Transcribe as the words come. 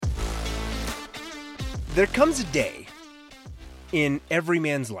There comes a day in every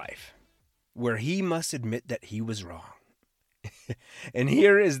man's life where he must admit that he was wrong. And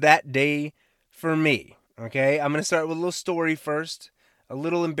here is that day for me, okay? I'm going to start with a little story first, a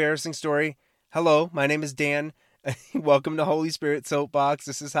little embarrassing story. Hello, my name is Dan. Welcome to Holy Spirit Soapbox.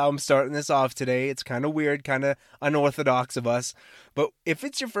 This is how I'm starting this off today. It's kind of weird, kind of unorthodox of us. But if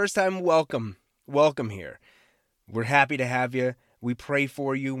it's your first time, welcome. Welcome here. We're happy to have you. We pray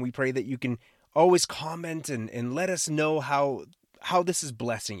for you, and we pray that you can always comment and let us know how this is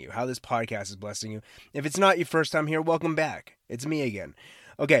blessing you, how this podcast is blessing you. If it's not your first time here, welcome back. It's me again.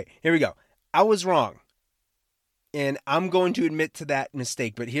 Okay, here we go. I was wrong, and I'm going to admit to that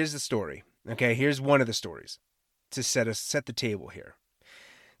mistake, but here's the story. Okay, here's one of the stories to set the table here.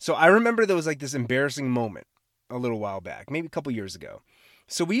 So I remember there was like this embarrassing moment a little while back, maybe a couple years ago.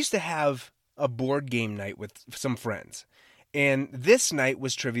 So we used to have a board game night with some friends. And this night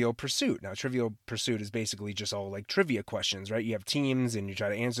was Trivial Pursuit. Now, Trivial Pursuit is basically just all like trivia questions, right? You have teams and you try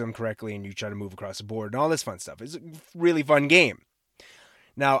to answer them correctly and you try to move across the board and all this fun stuff. It's a really fun game.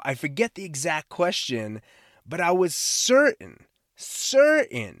 Now, I forget the exact question, but I was certain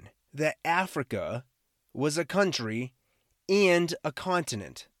that Africa was a country and a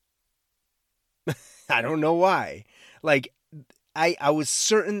continent. I don't know why. Like, I was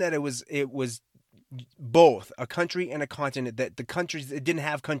certain that it was both a country and a continent, that the countries, it didn't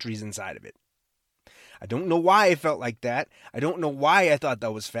have countries inside of it. I don't know why I felt like that. I don't know why I thought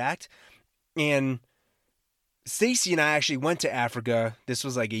that was fact. And Stacy and I actually went to Africa. This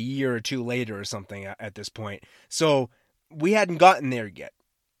was like a year or two later or something at this point. So we hadn't gotten there yet.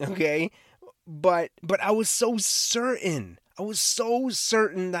 Okay. But I was so certain.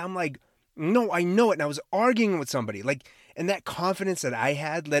 That I'm like, no, I know it. And I was arguing with somebody like, and that confidence that I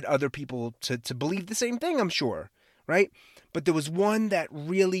had led other people to believe the same thing, I'm sure, right? But there was one that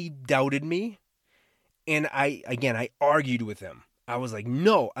really doubted me, and I argued with him. I was like,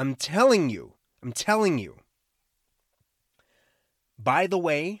 no, I'm telling you. By the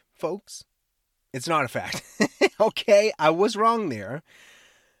way, folks, it's not a fact. Okay, I was wrong there.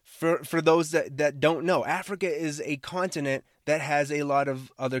 For those that don't know, Africa is a continent that has a lot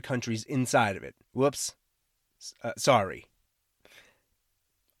of other countries inside of it. Whoops. Sorry.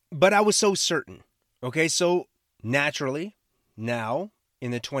 But I was so certain. Okay, so naturally, now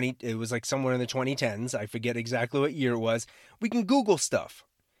in it was like somewhere in the 2010s, I forget exactly what year it was, we can Google stuff.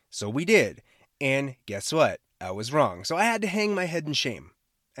 So we did. And guess what? I was wrong. So I had to hang my head in shame.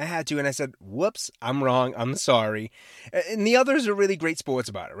 I had to, and I said, whoops, I'm wrong, I'm sorry. And the others are really great sports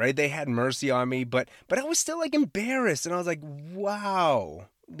about it, right? They had mercy on me, but I was still like embarrassed, and I was like, wow,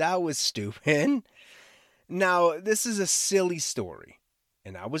 that was stupid. Now, this is a silly story,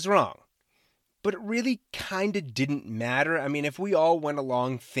 and I was wrong, but it really kind of didn't matter. I mean, if we all went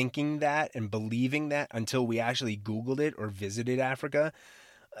along thinking that and believing that until we actually Googled it or visited Africa,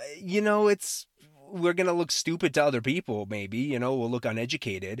 we're going to look stupid to other people, maybe, we'll look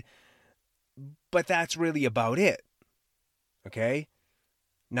uneducated, but that's really about it, okay?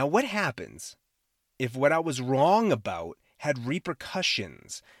 Now, what happens if what I was wrong about had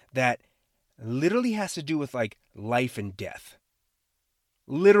repercussions that literally has to do with like life and death,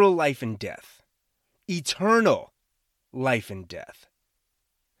 literal life and death, eternal life and death?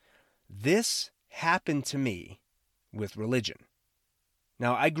 This happened to me with religion.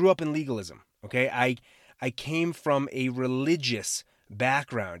 Now, I grew up in legalism, okay? I came from a religious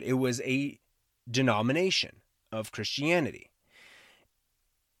background. It was a denomination of Christianity.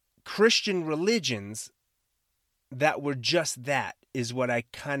 Christian religions that were just that is what I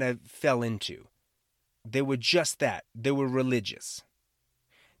kind of fell into. They were just that. They were religious.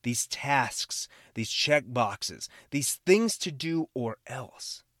 These tasks, these check boxes, these things to do or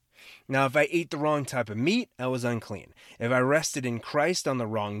else. Now, if I ate the wrong type of meat, I was unclean. If I rested in Christ on the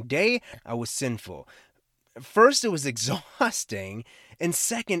wrong day, I was sinful. First, it was exhausting, and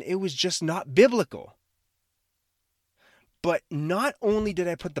second, it was just not biblical. But not only did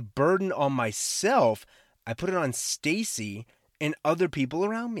I put the burden on myself, I put it on Stacy and other people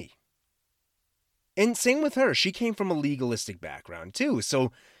around me. And same with her. She came from a legalistic background too.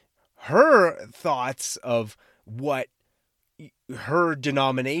 So her thoughts of what her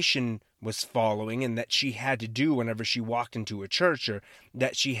denomination was following and that she had to do whenever she walked into a church, or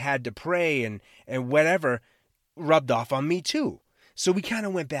that she had to pray and whatever, rubbed off on me too. So we kind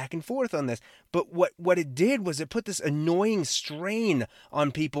of went back and forth on this. But what it did was it put this annoying strain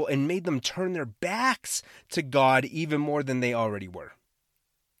on people and made them turn their backs to God even more than they already were.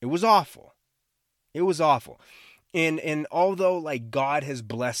 It was awful. It was awful. And although like God has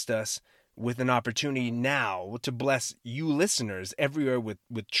blessed us with an opportunity now to bless you listeners everywhere with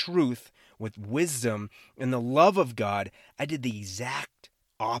truth, with wisdom, and the love of God, I did the exact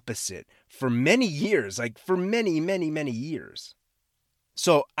opposite for many years, like for many, many, many years.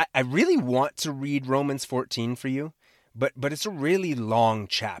 So I really want to read Romans 14 for you, but it's a really long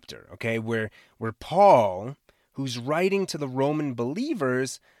chapter, okay, where Paul, who's writing to the Roman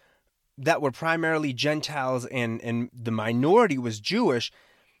believers that were primarily Gentiles and the minority was Jewish,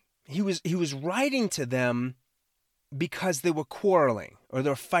 he was writing to them because they were quarreling or they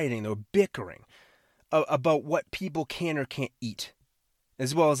were fighting, they were bickering about what people can or can't eat,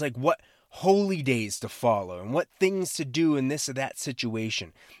 as well as like what holy days to follow and what things to do in this or that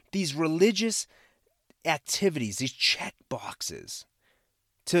situation. These religious activities, these check boxes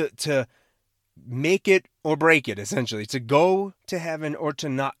to make it or break it, essentially, to go to heaven or to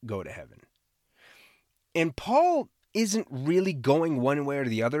not go to heaven. And Paul isn't really going one way or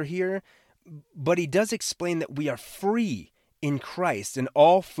the other here, but he does explain that we are free in Christ and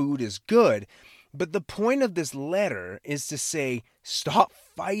all food is good. But the point of this letter is to say, stop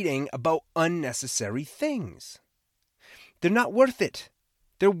fighting about unnecessary things. They're not worth it.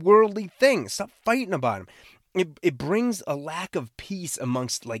 They're worldly things. Stop fighting about them. It brings a lack of peace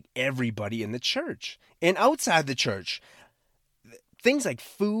amongst like everybody in the church and outside the church. Things like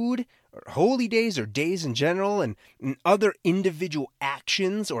food or holy days or days in general and other individual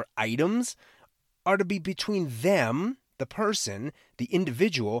actions or items are to be between them, the person, the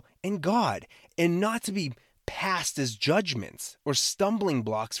individual, and God, and not to be passed as judgments or stumbling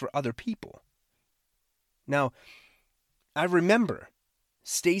blocks for other people. Now, I remember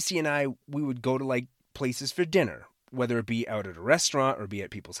Stacy and I, we would go to like places for dinner, whether it be out at a restaurant or be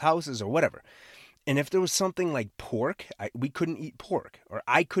at people's houses or whatever. And if there was something like pork, we couldn't eat pork, or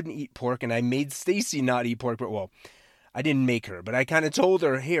I couldn't eat pork, and I made Stacy not eat pork. But well, I didn't make her, but I kind of told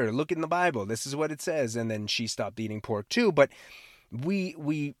her, here, look in the Bible, this is what it says, and then she stopped eating pork too. But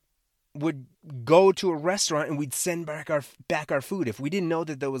we would go to a restaurant and we'd send back our food. If we didn't know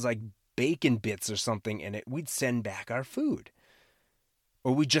that there was like bacon bits or something in it, we'd send back our food,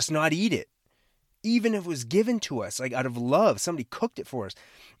 or we'd just not eat it, even if it was given to us like out of love. Somebody cooked it for us.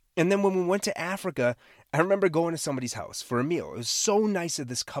 And then when we went to Africa, I remember going to somebody's house for a meal. It was so nice of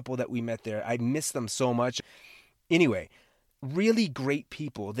this couple that we met there. I miss them so much. Anyway, really great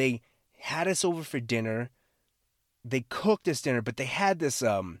people. They had us over for dinner. They cooked us dinner, but they had this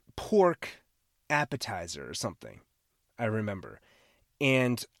pork appetizer or something, I remember.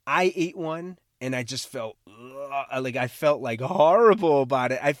 And I ate one, and I just felt I felt like horrible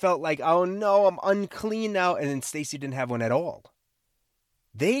about it. I felt like, oh no, I'm unclean now. And then Stacy didn't have one at all.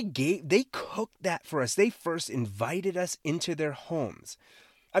 They cooked that for us. They first invited us into their homes.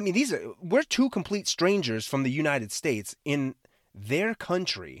 I mean, we're two complete strangers from the United States in their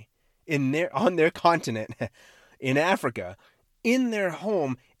country, on their continent, in Africa, in their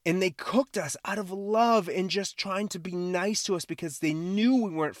home, and they cooked us out of love and just trying to be nice to us because they knew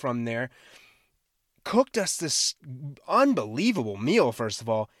we weren't from there. Cooked us this unbelievable meal, first of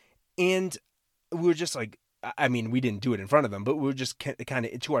all, and we were just like, I mean, we didn't do it in front of them, but we were just kind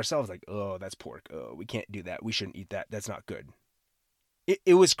of to ourselves like, oh, that's pork. Oh, we can't do that. We shouldn't eat that. That's not good.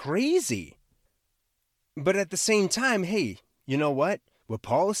 It was crazy. But at the same time, hey, you know what? What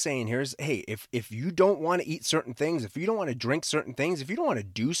Paul is saying here is, hey, if you don't want to eat certain things, if you don't want to drink certain things, if you don't want to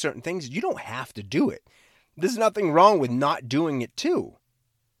do certain things, you don't have to do it. There's nothing wrong with not doing it too.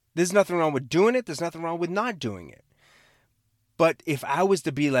 There's nothing wrong with doing it. There's nothing wrong with not doing it. But if I was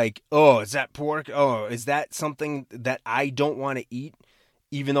to be like, oh, is that pork? Oh, is that something that I don't want to eat,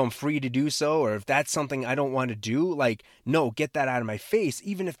 even though I'm free to do so? Or if that's something I don't want to do, like, no, get that out of my face.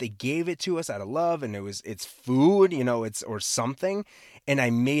 Even if they gave it to us out of love and it's food, or something, and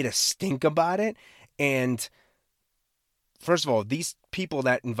I made a stink about it. And first of all, these people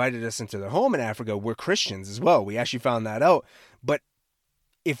that invited us into their home in Africa were Christians as well. We actually found that out. But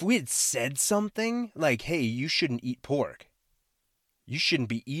if we had said something like, hey, you shouldn't eat pork, you shouldn't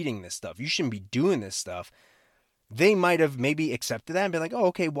be eating this stuff, you shouldn't be doing this stuff, they might have maybe accepted that and been like, oh,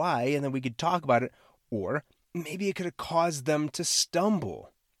 okay, why? And then we could talk about it. Or maybe it could have caused them to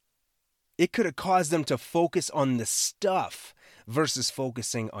stumble. It could have caused them to focus on the stuff versus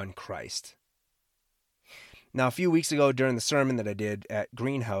focusing on Christ. Now, a few weeks ago during the sermon that I did at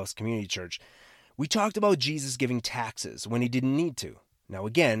Greenhouse Community Church, we talked about Jesus giving taxes when he didn't need to. Now,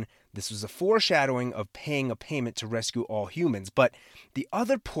 again, this was a foreshadowing of paying a payment to rescue all humans, but the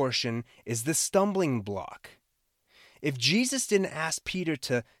other portion is the stumbling block. If Jesus didn't ask Peter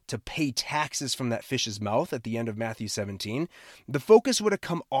to pay taxes from that fish's mouth at the end of Matthew 17, the focus would have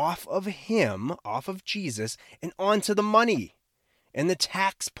come off of him, off of Jesus, and onto the money. and the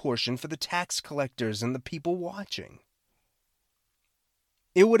tax portion for the tax collectors and the people watching.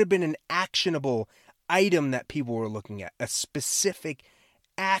 It would have been an actionable item that people were looking at, a specific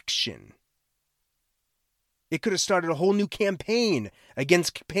action. It could have started a whole new campaign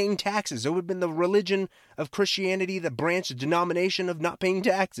against paying taxes. It would have been the religion of Christianity, the branch, the denomination of not paying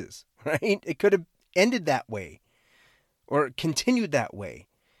taxes, right? It could have ended that way or continued that way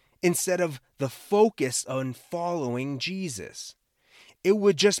instead of the focus on following Jesus. It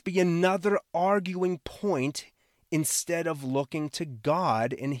would just be another arguing point instead of looking to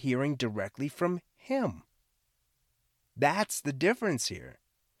God and hearing directly from Him. That's the difference here.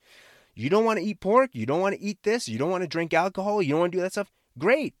 You don't want to eat pork, you don't want to eat this, you don't want to drink alcohol, you don't want to do that stuff.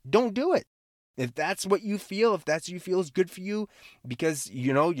 Great, don't do it. If that's what you feel, if that's what you feel is good for you, because,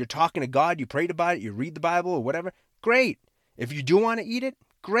 you're talking to God, you prayed about it, you read the Bible or whatever, great. If you do want to eat it,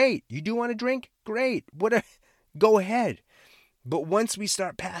 great. You do want to drink, great. Whatever, go ahead. But once we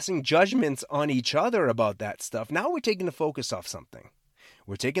start passing judgments on each other about that stuff, now we're taking the focus off something.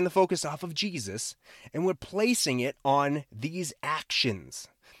 We're taking the focus off of Jesus, and we're placing it on these actions,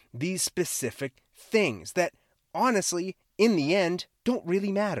 these specific things that, honestly, in the end, don't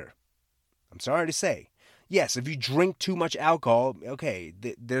really matter. I'm sorry to say. Yes, if you drink too much alcohol, okay,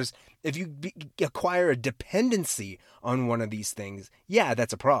 if you acquire a dependency on one of these things, yeah,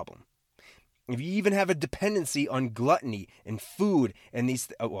 that's a problem. If you even have a dependency on gluttony and food and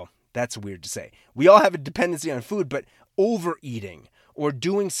well, that's weird to say. We all have a dependency on food, but overeating or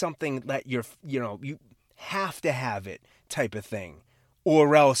doing something that you have to have it type of thing,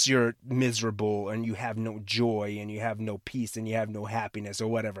 or else you're miserable and you have no joy and you have no peace and you have no happiness or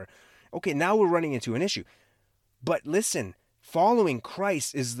whatever. Okay, now we're running into an issue. But listen, following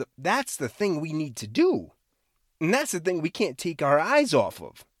Christ that's the thing we need to do. And that's the thing we can't take our eyes off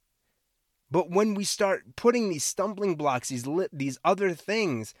of. But when we start putting these stumbling blocks, these other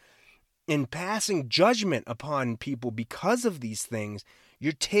things, and passing judgment upon people because of these things,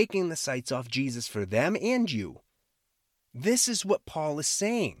 you're taking the sights off Jesus for them and you. This is what Paul is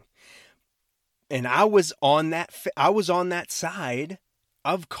saying. And I was on that side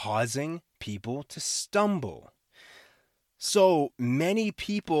of causing people to stumble. So many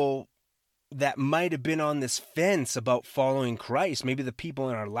people that might have been on this fence about following Christ, maybe the people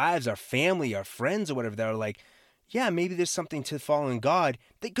in our lives, our family, our friends or whatever, that are like, yeah, maybe there's something to following God.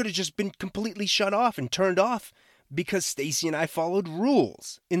 They could have just been completely shut off and turned off because Stacy and I followed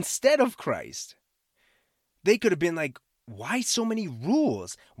rules instead of Christ. They could have been like, why so many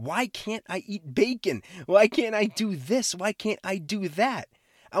rules? Why can't I eat bacon? Why can't I do this? Why can't I do that?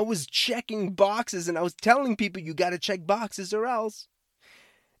 I was checking boxes and I was telling people you got to check boxes or else.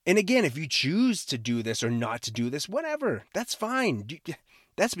 And again, if you choose to do this or not to do this, whatever, that's fine.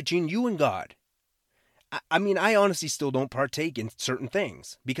 That's between you and God. I mean, I honestly still don't partake in certain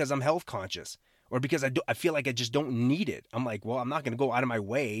things because I'm health conscious or because I feel like I just don't need it. I'm like, well, I'm not going to go out of my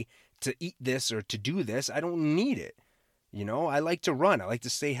way to eat this or to do this. I don't need it. I like to run. I like to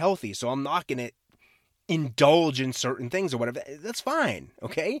stay healthy. So I'm not going to indulge in certain things or whatever. That's fine.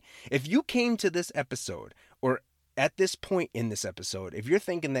 Okay. If you came to this episode or at this point in this episode, if you're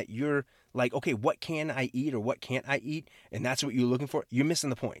thinking that you're like, okay, what can I eat or what can't I eat? And that's what you're looking for. You're missing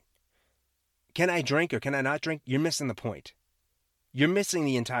the point. Can I drink or can I not drink? You're missing the point. You're missing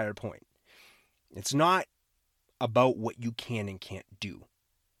the entire point. It's not about what you can and can't do.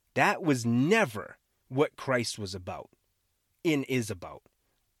 That was never what Christ was about and is about.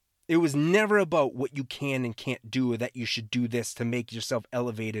 It was never about what you can and can't do or that you should do this to make yourself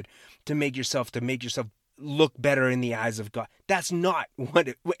elevated, to make yourself look better in the eyes of God. That's not what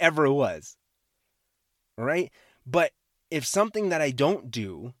it ever was. All right? But if something that I don't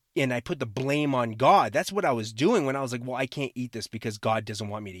do and I put the blame on God, that's what I was doing when I was like, well, I can't eat this because God doesn't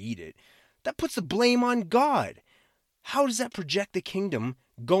want me to eat it. That puts the blame on God. How does that project the kingdom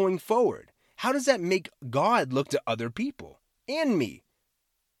going forward? How does that make God look to other people and me?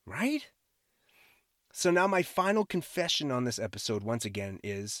 Right? So now my final confession on this episode, once again,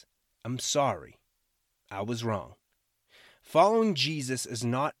 is I'm sorry. I was wrong. Following Jesus is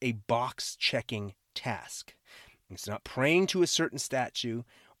not a box-checking task. It's not praying to a certain statue,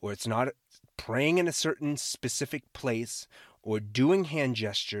 or it's not praying in a certain specific place, or doing hand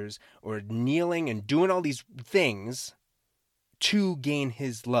gestures, or kneeling and doing all these things to gain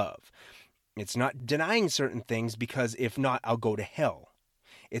his love. It's not denying certain things because if not, I'll go to hell.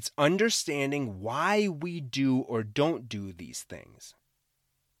 It's understanding why we do or don't do these things.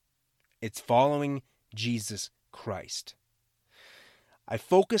 It's following Jesus Christ. I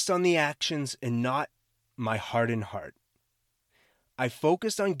focused on the actions and not my hardened heart. I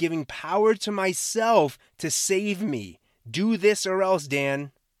focused on giving power to myself to save me, Do this or else,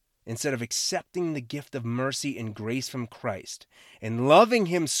 Dan. Instead of accepting the gift of mercy and grace from Christ and loving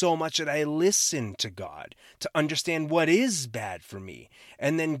him so much that I listen to God to understand what is bad for me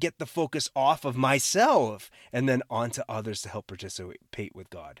and then get the focus off of myself and then onto others to help participate with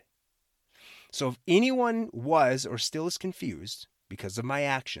God. So if anyone was or still is confused because of my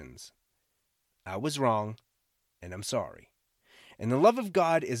actions, I was wrong and I'm sorry. And the love of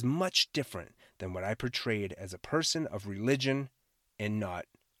God is much different than what I portrayed as a person of religion and not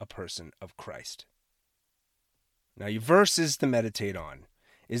a person of Christ. Now, your verses to meditate on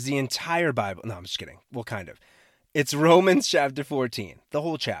is the entire Bible. No, I'm just kidding. Well, kind of. It's Romans chapter 14, the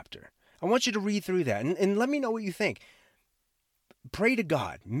whole chapter. I want you to read through that and let me know what you think. Pray to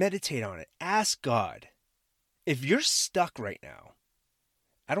God. Meditate on it. Ask God. If you're stuck right now,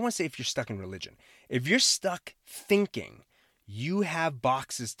 I don't want to say if you're stuck in religion. If you're stuck thinking you have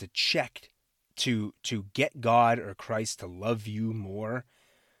boxes to check to get God or Christ to love you more,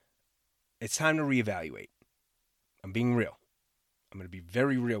 it's time to reevaluate. I'm being real. I'm going to be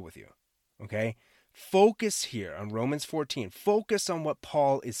very real with you. Okay? Focus here on Romans 14. Focus on what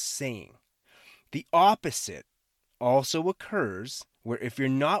Paul is saying. The opposite also occurs where if you're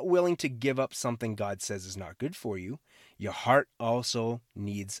not willing to give up something God says is not good for you, your heart also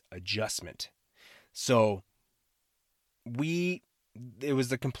needs adjustment. So it was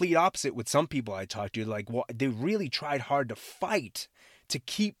the complete opposite with some people I talked to. Like, well, they really tried hard to fight to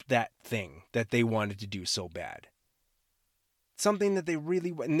keep that thing that they wanted to do so bad. Something that they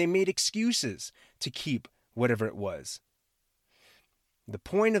really, and they made excuses to keep whatever it was. The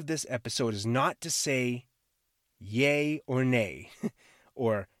point of this episode is not to say yay or nay,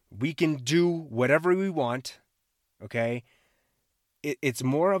 or we can do whatever we want, okay? It's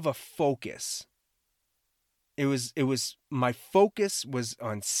more of a focus. My focus was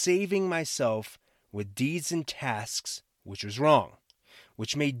on saving myself with deeds and tasks, which was wrong,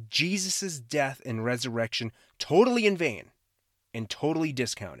 which made Jesus' death and resurrection totally in vain and totally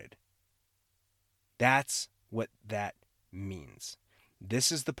discounted. That's what that means.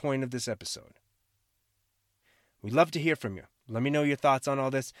 This is the point of this episode. We'd love to hear from you. Let me know your thoughts on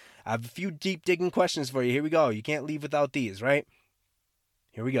all this. I have a few deep digging questions for you. Here we go. You can't leave without these, right?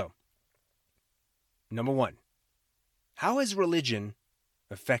 Here we go. Number 1. How has religion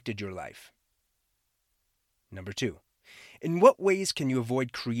affected your life? Number 2. In what ways can you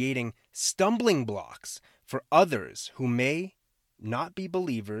avoid creating stumbling blocks for others who may not be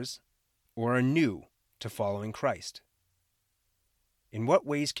believers or are new to following Christ? In what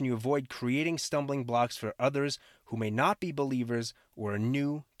ways can you avoid creating stumbling blocks for others who may not be believers or are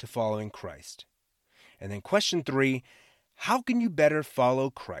new to following Christ? And then question 3, how can you better follow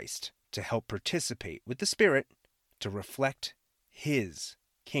Christ to help participate with the Spirit to reflect His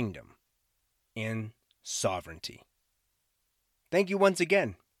kingdom and sovereignty? Thank you once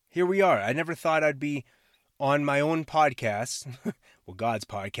again. Here we are. I never thought I'd be on my own podcast, well, God's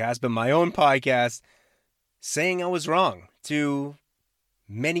podcast, but my own podcast, saying I was wrong to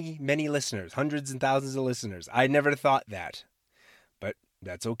many, many listeners, hundreds and thousands of listeners. I never thought that, but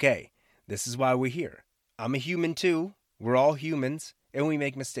that's okay. This is why we're here. I'm a human too. We're all humans, and we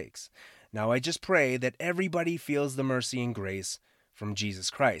make mistakes. Now, I just pray that everybody feels the mercy and grace from Jesus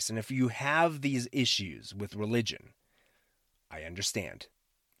Christ. And if you have these issues with religion, I understand,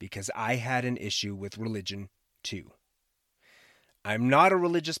 because I had an issue with religion too. I'm not a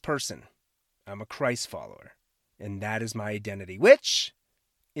religious person. I'm a Christ follower, and that is my identity, which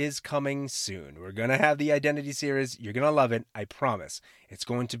is coming soon. We're going to have the identity series. You're going to love it. I promise. It's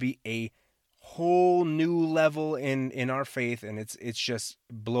going to be a whole new level in our faith, and it's just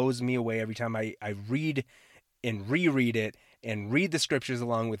blows me away every time I read and reread it and read the scriptures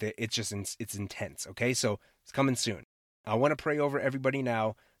along with it. It's just it's intense. Okay, so it's coming soon. I want to pray over everybody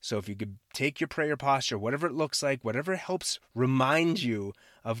now. So if you could take your prayer posture, whatever it looks like, whatever helps remind you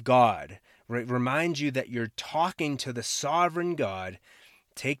of God, remind you that you're talking to the sovereign God,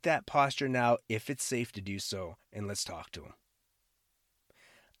 take that posture now if it's safe to do so, and let's talk to Him.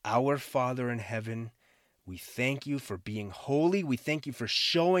 Our Father in heaven, we thank you for being holy. We thank you for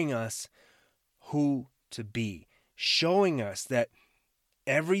showing us who to be, showing us that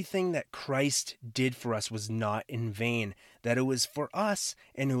everything that Christ did for us was not in vain, that it was for us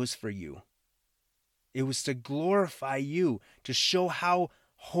and it was for you. It was to glorify you, to show how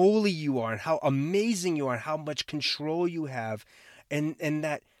holy you are and how amazing you are and how much control you have, and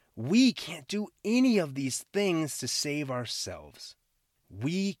that we can't do any of these things to save ourselves.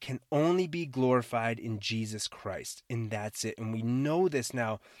 We can only be glorified in Jesus Christ, and that's it. And we know this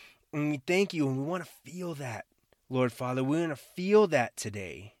now, and we thank you, and we want to feel that. Lord Father, we want to feel that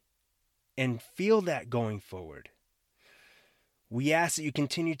today and feel that going forward. We ask that you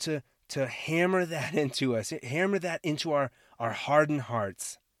continue to hammer that into us, hammer that into our hardened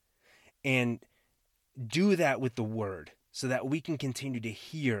hearts, and do that with the word so that we can continue to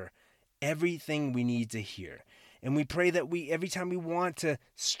hear everything we need to hear. And we pray that every time we want to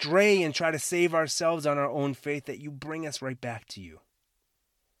stray and try to save ourselves on our own faith, that you bring us right back to you.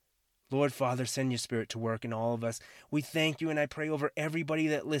 Lord, Father, send your Spirit to work in all of us. We thank you, and I pray over everybody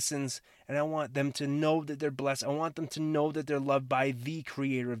that listens, and I want them to know that they're blessed. I want them to know that they're loved by the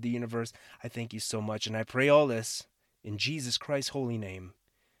Creator of the universe. I thank you so much, and I pray all this in Jesus Christ's holy name.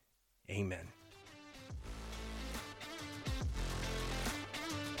 Amen.